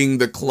literally being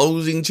the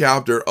closing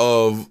chapter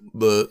of in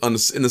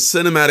the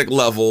cinematic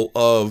level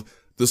of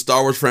the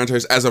Star Wars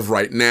franchise as of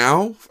right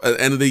now, at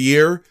the end of the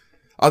year.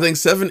 I think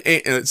 7,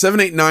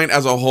 8, 9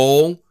 as a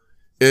whole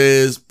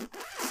is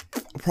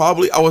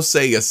probably, I would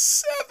say, a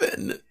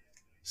 7.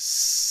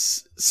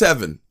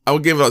 7. I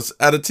would give us,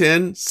 out of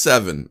 10,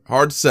 7.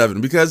 Hard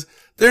 7, because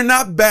they're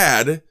not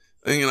bad.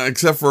 You know,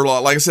 except for,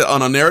 like I said,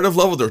 on a narrative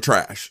level, they're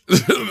trash.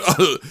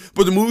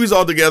 But the movies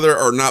altogether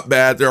are not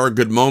bad. There are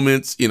good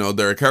moments. You know,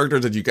 there are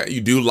characters that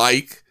you do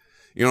like.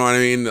 You know what I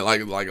mean?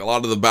 Like a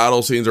lot of the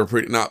battle scenes are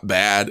pretty not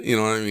bad. You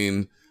know what I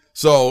mean?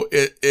 So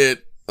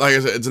it like I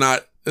said,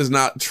 it's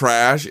not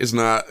trash. It's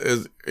not,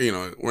 you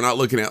know, we're not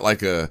looking at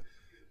like a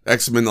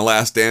X-Men The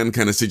Last Stand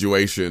kind of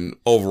situation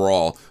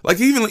overall. Like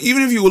even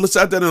if you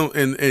sat down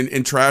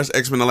and trash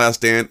X-Men The Last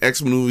Stand,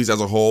 X-Men movies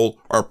as a whole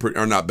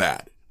are not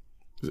bad.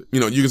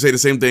 You know, you can say the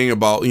same thing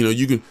about, you know,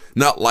 you can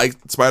not like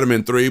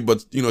Spider-Man 3,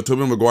 but, you know,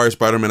 Tobey Maguire's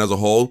Spider-Man as a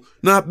whole,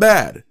 not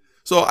bad.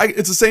 So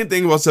it's the same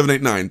thing about 7,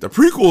 8, 9. The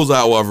prequels,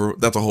 however,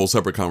 that's a whole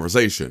separate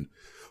conversation.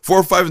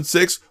 4, 5, and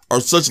 6 are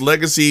such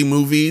legacy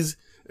movies,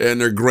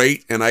 and they're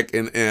great, and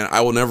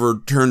I will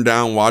never turn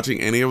down watching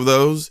any of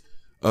those.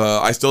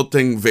 I still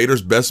think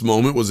Vader's best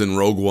moment was in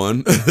Rogue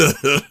One.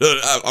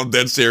 I'm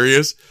dead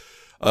serious.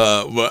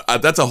 But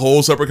that's a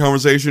whole separate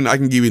conversation. I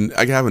can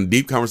have a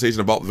deep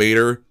conversation about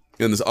Vader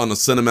on a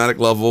cinematic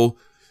level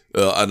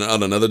on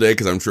another day,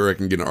 because I'm sure I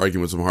can get in an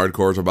argument with some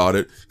hardcores about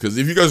it. Because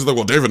if you guys are like,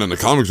 well, David, in the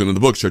comics and in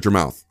the books, shut your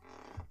mouth.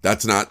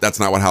 That's not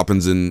what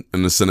happens in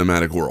the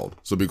cinematic world.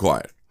 So be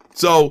quiet.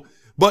 So,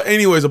 but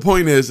anyways, the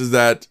point is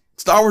that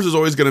Star Wars is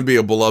always going to be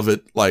a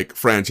beloved like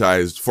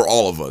franchise for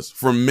all of us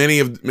for many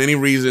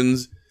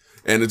reasons,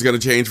 and it's going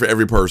to change for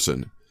every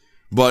person.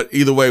 But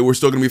either way, we're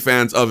still going to be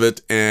fans of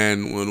it,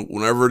 and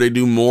whenever they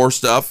do more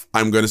stuff,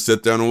 I'm going to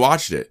sit down and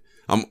watch it.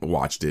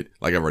 Watched it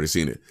like I've already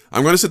seen it.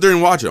 I'm gonna sit there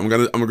and watch it. I'm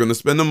gonna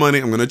spend the money.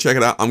 I'm gonna check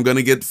it out. I'm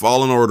gonna get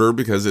Fallen Order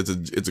because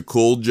it's a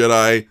cool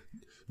Jedi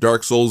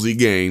Dark Souls-y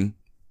game,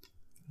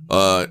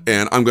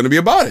 and I'm gonna be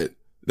about it.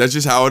 That's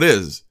just how it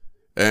is.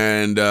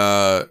 And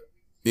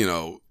you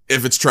know,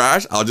 if it's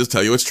trash, I'll just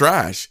tell you it's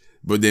trash.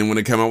 But then when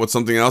it come out with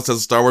something else as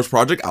a Star Wars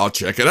project, I'll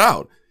check it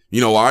out.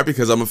 You know why?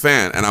 Because I'm a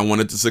fan and I want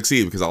it to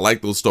succeed because I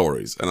like those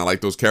stories and I like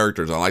those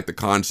characters. I like the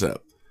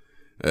concept,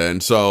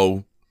 and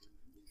so.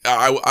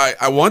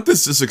 I want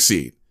this to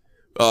succeed.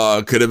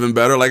 Could have been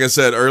better, like I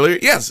said earlier.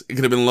 Yes, it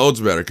could have been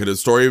loads better. Could the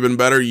story have been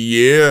better?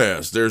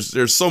 Yes.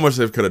 There's so much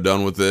they could have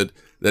done with it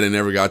that they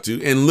never got to.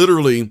 And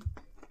literally,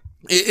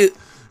 it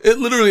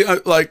literally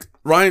like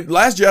Ryan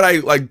Last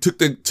Jedi like took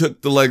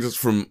the legs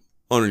from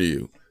under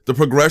you. The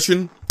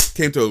progression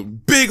came to a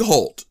big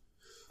halt,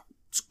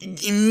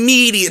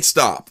 immediate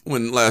stop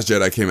when Last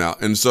Jedi came out,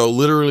 and so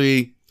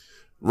literally.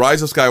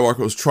 Rise of Skywalker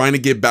was trying to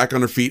get back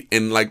on their feet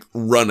and like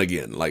run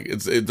again. Like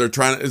they're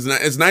trying.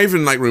 It's not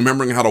even like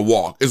remembering how to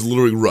walk. It's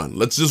literally run.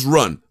 Let's just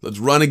run. Let's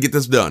run and get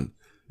this done.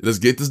 Let's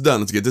get this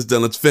done. Let's get this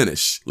done. Let's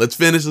finish. Let's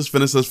finish. Let's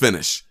finish. Let's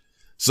finish.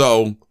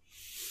 So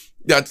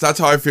that's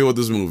how I feel with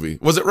this movie.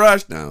 Was it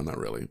rushed? No, not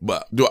really.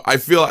 But I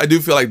do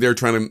feel like they're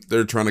trying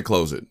to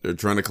close it. They're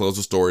trying to close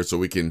the story so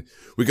we can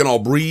all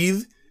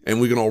breathe and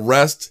we can all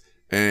rest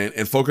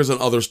and focus on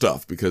other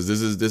stuff, because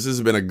this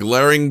has been a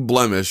glaring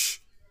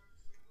blemish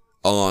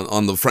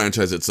on the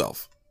franchise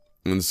itself.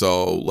 And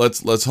so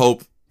let's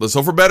hope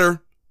for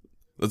better.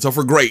 Let's hope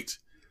for great.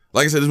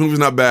 Like I said, this movie's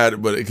not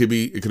bad, but it could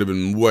have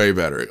been way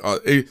better.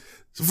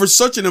 For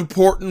such an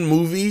important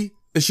movie,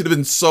 it should have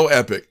been so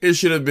epic. I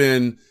should have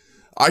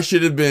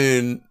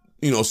been,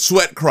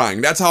 sweat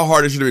crying. That's how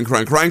hard it should have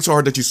been crying so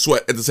hard that you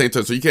sweat at the same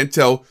time. So you can't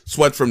tell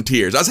sweat from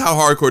tears. That's how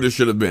hardcore this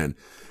should have been.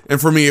 And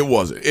for me, it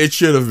wasn't. It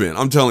should have been.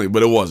 I'm telling you,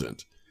 but it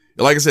wasn't.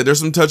 Like I said, there's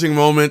some touching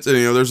moments, and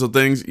there's some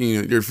things,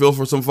 you feel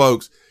for some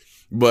folks,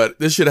 but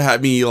this should have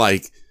had me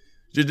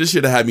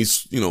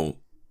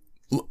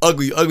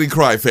ugly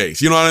cry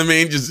face. You know what I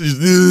mean? Just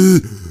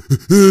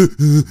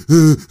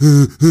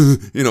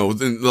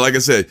like I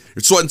said,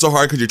 you're sweating so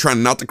hard because you're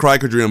trying not to cry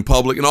because you're in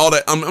public and all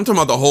that. I'm talking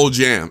about the whole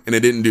jam, and it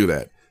didn't do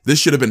that. This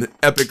should have been an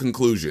epic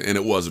conclusion, and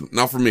it wasn't.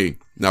 Not for me.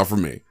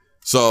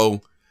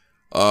 So,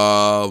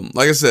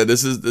 like I said,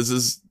 this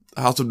is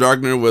House of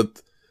Darkness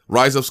with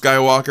Rise of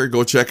Skywalker.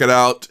 Go check it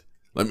out.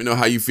 Let me know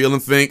how you feel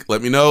and think.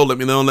 Let me know.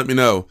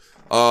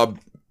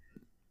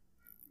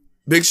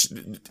 Big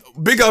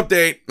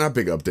update, not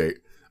big update.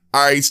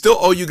 I still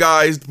owe you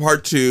guys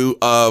part 2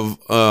 of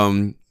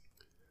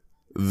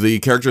the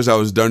characters I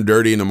was done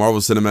dirty in the Marvel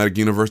Cinematic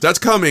Universe. That's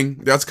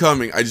coming.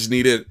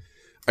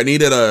 I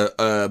needed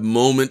a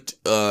moment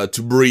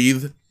to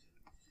breathe,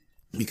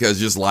 because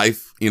just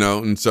life,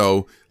 and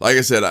so, like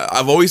I said,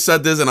 I've always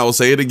said this, and I will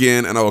say it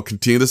again, and I will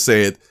continue to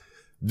say it.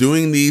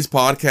 Doing these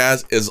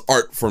podcasts is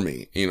art for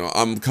me.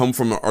 I'm come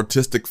from an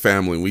artistic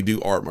family. We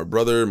do art. My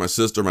brother, my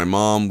sister, my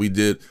mom, we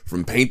did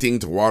from painting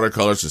to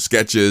watercolors to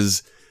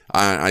sketches.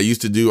 I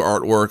used to do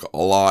artwork a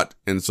lot.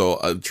 And so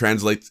it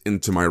translates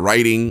into my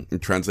writing.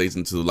 It translates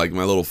into like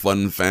my little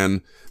fun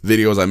fan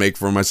videos I make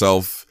for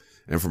myself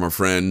and for my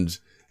friends.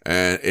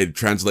 And it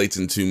translates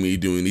into me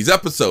doing these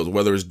episodes,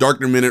 whether it's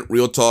Darkner Minute,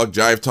 Real Talk,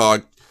 Jive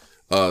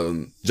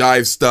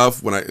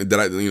stuff.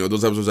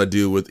 Those episodes I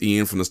do with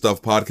Ian from the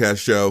Stuff podcast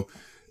show.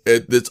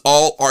 It's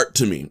all art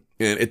to me,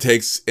 and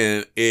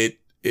it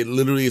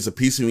literally is a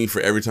piece of me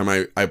for every time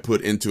I put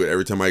into it,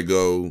 every time I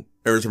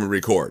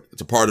record.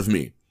 It's a part of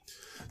me.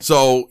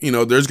 So,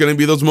 there's going to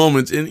be those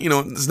moments, and,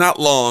 it's not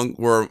long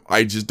where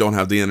I just don't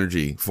have the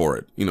energy for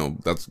it.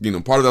 That's,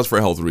 part of that's for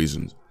health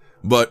reasons.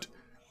 But,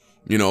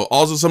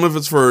 also some of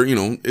it's for,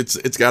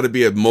 it's got to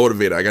be a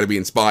motivator. I got to be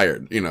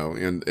inspired,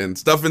 and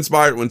stuff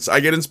inspired. When I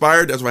get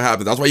inspired, that's what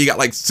happens. That's why you got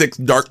like 6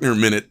 Darkner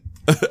Minute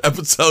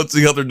episodes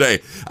the other day.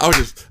 I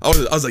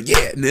was like,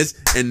 yeah, and this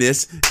and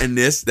this and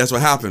this. That's what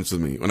happens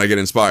with me when I get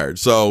inspired.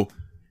 So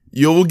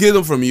you will get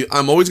them from me.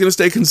 I'm always gonna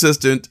stay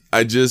consistent.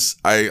 I'm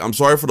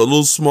sorry for the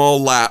little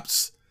small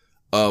lapse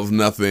of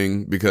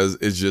nothing, because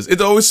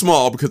it's always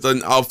small, because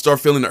then I'll start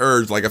feeling the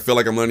urge. Like I feel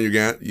like I'm letting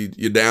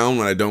you down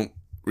when I don't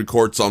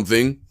record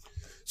something.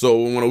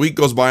 So when a week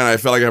goes by and I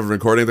feel like I haven't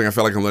recorded anything, I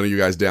feel like I'm letting you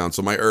guys down.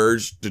 So my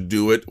urge to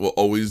do it will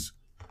always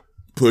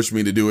push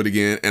me to do it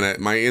again, and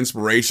my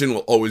inspiration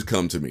will always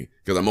come to me,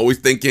 because I'm always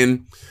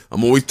thinking,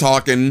 I'm always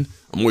talking,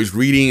 I'm always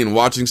reading and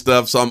watching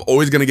stuff, so I'm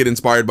always going to get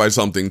inspired by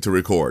something to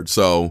record.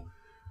 So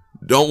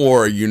don't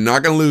worry, you're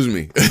not going to lose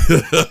me.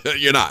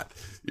 You're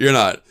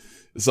not.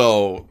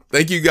 So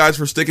thank you guys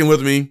for sticking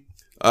with me.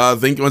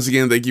 Thank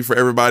you for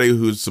everybody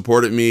who's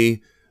supported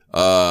me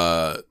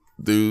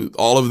through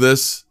all of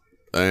this,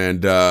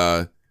 and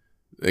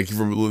thank you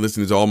for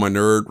listening to all my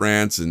nerd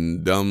rants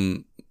and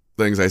dumb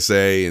things I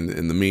say and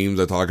the memes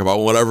I talk about,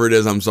 whatever it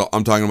is I'm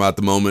talking about at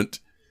the moment.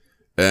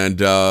 And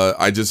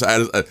I just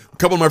had a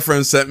couple of my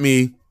friends sent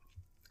me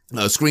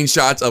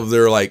screenshots of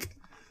their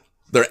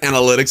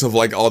analytics of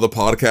like all the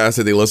podcasts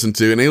that they listen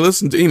to, and they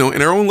listen to,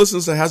 and everyone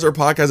listens to has their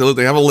podcast.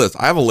 They have a list.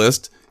 I have a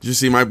list. Did you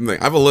see my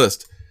thing? I have a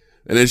list,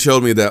 and it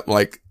showed me that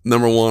like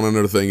number 1 on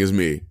the thing is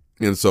me.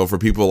 And so for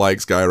people like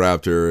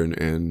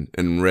Skyraptor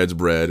and Red's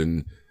Bread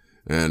and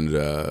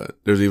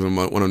there's even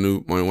one of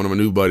my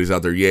new buddies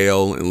out there,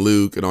 Yale and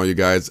Luke and all you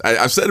guys.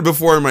 I've said it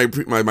before in my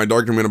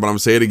Darkner Minute, but I'm gonna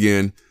say it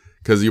again,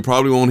 because you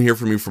probably won't hear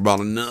from me for about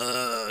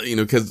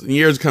because the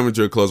year's coming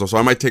to a close, so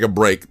I might take a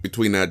break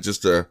between that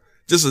just to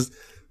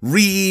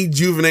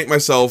rejuvenate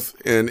myself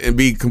and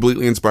be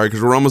completely inspired,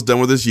 because we're almost done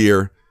with this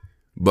year.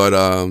 But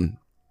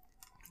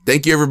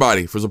thank you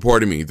everybody for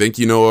supporting me. Thank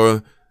you,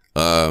 Noah.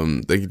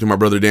 Thank you to my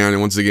brother Dan,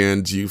 and once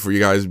again for you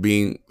guys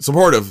being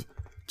supportive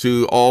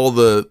to all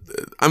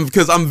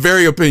because I'm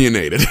very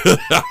opinionated.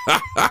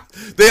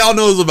 They all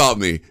know this about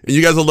me, and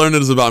you guys have learned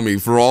this about me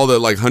for all the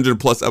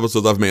 100+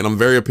 episodes I've made. I'm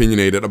very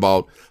opinionated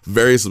about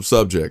various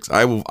subjects.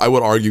 I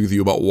would argue with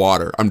you about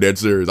water. I'm dead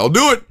serious. I'll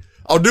do it.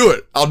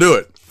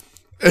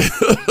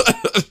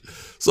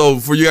 So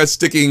for you guys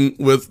sticking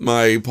with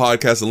my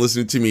podcast and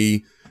listening to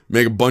me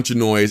make a bunch of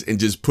noise and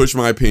just push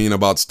my opinion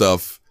about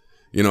stuff,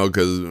 you know,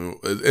 because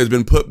it's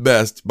been put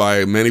best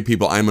by many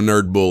people. I'm a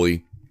nerd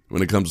bully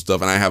when it comes to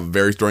stuff, and I have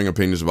very strong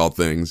opinions about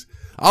things.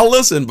 I'll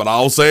listen, but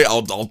I'll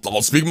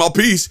speak my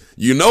piece.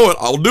 You know it.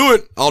 I'll do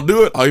it.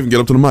 I'll even get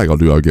up to the mic. I'll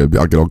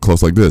get all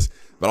close like this,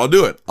 but I'll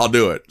do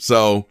it.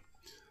 So,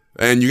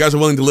 and you guys are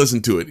willing to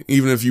listen to it,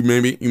 even if you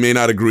may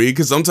not agree,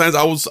 because sometimes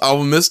I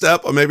will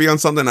misstep or maybe on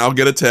something. I'll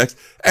get a text.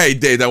 Hey,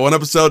 Dave, that one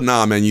episode,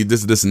 nah, man, you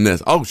this and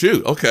this. Oh,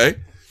 shoot. Okay.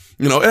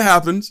 You know, it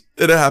happens.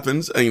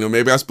 And, you know,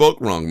 maybe I spoke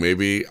wrong.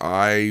 Maybe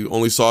I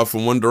only saw it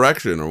from one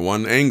direction or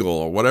one angle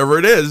or whatever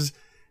it is,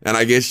 and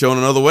I get shown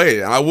another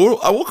way. And I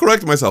will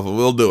correct myself. I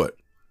will do it.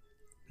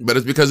 But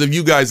it's because of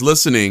you guys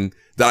listening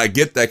that I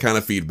get that kind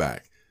of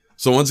feedback.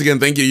 So once again,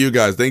 thank you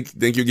guys. Thank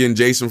you again,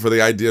 Jason, for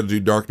the idea to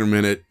do Darkner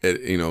Minute.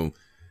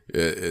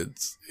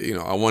 It's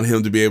I want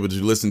him to be able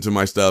to listen to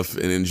my stuff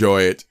and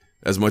enjoy it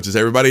as much as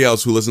everybody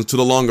else who listens to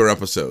the longer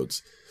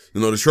episodes.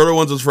 You know, the shorter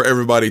ones is for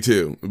everybody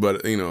too.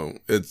 But, you know,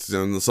 it's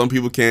some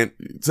people can't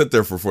sit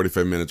there for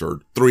 45 minutes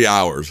or 3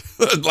 hours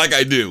like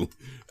I do.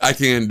 I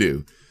can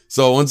do.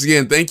 So once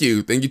again, thank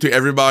you. Thank you to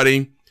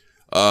everybody.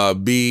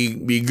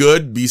 Be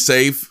good, be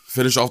safe.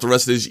 Finish off the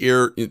rest of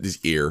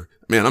this year.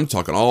 Man, I'm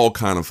talking all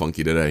kind of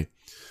funky today.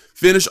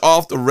 Finish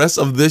off the rest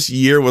of this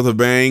year with a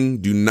bang.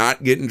 Do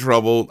not get in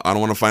trouble. I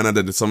don't want to find out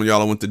that some of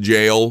y'all went to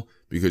jail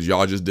because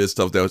y'all just did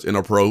stuff that was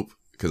inappropriate.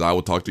 Because I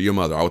will talk to your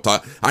mother.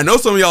 I know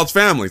some of y'all's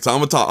family, so I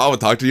would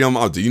talk to your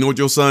mom. Do you know what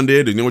your son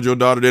did? Do you know what your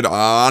daughter did?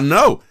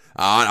 No.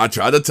 I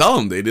tried to tell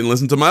them. They didn't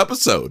listen to my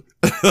episode.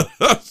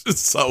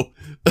 So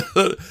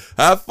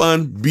have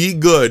fun, be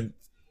good,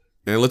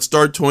 and let's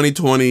start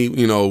 2020,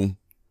 you know,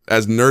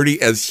 as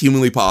nerdy as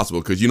humanly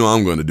possible, because you know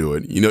I'm going to do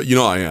it. You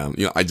know I am.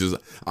 You know, I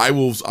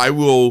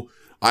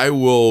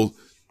will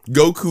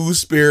Goku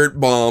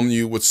spirit bomb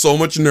you with so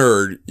much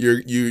nerd.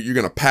 You're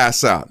gonna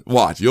pass out.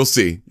 Watch, you'll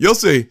see.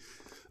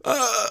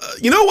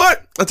 You know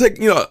what? I'll tell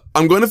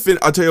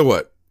you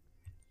what.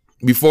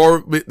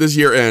 Before this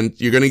year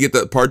ends, you're gonna get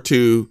that part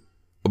 2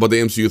 about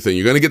the MCU thing.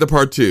 You're gonna get the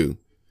part 2.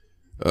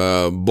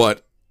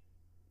 But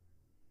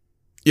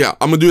yeah,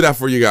 I'm gonna do that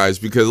for you guys,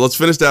 because let's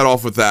finish that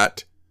off with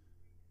that.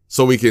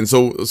 So I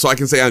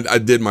can say I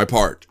did my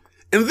part.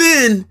 And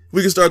then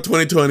we can start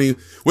 2020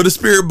 with a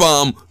spirit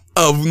bomb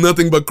of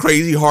nothing but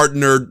crazy hard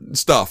nerd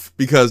stuff,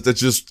 because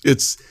that's just,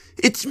 it's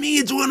me,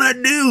 it's what I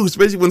do,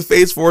 especially when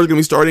Phase 4 is going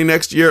to be starting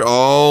next year.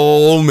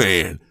 Oh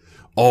man,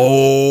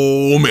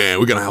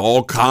 we're going to have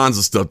all kinds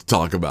of stuff to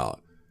talk about.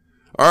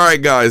 All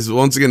right, guys,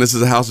 once again, this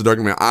is the House of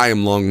Darkman. I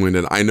am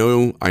long-winded. I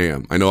know I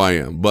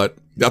am, but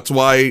that's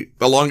why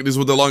this is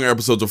what the longer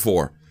episodes are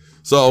for.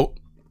 So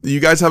you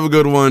guys have a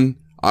good one.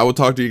 I will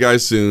talk to you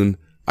guys soon.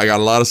 I got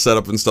a lot of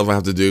setup and stuff I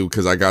have to do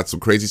because I got some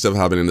crazy stuff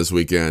happening this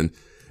weekend.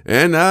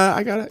 And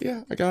I gotta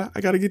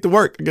get to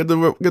work. Get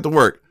to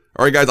work.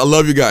 All right, guys. I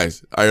love you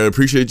guys. I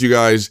appreciate you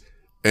guys,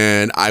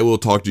 and I will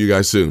talk to you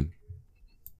guys soon.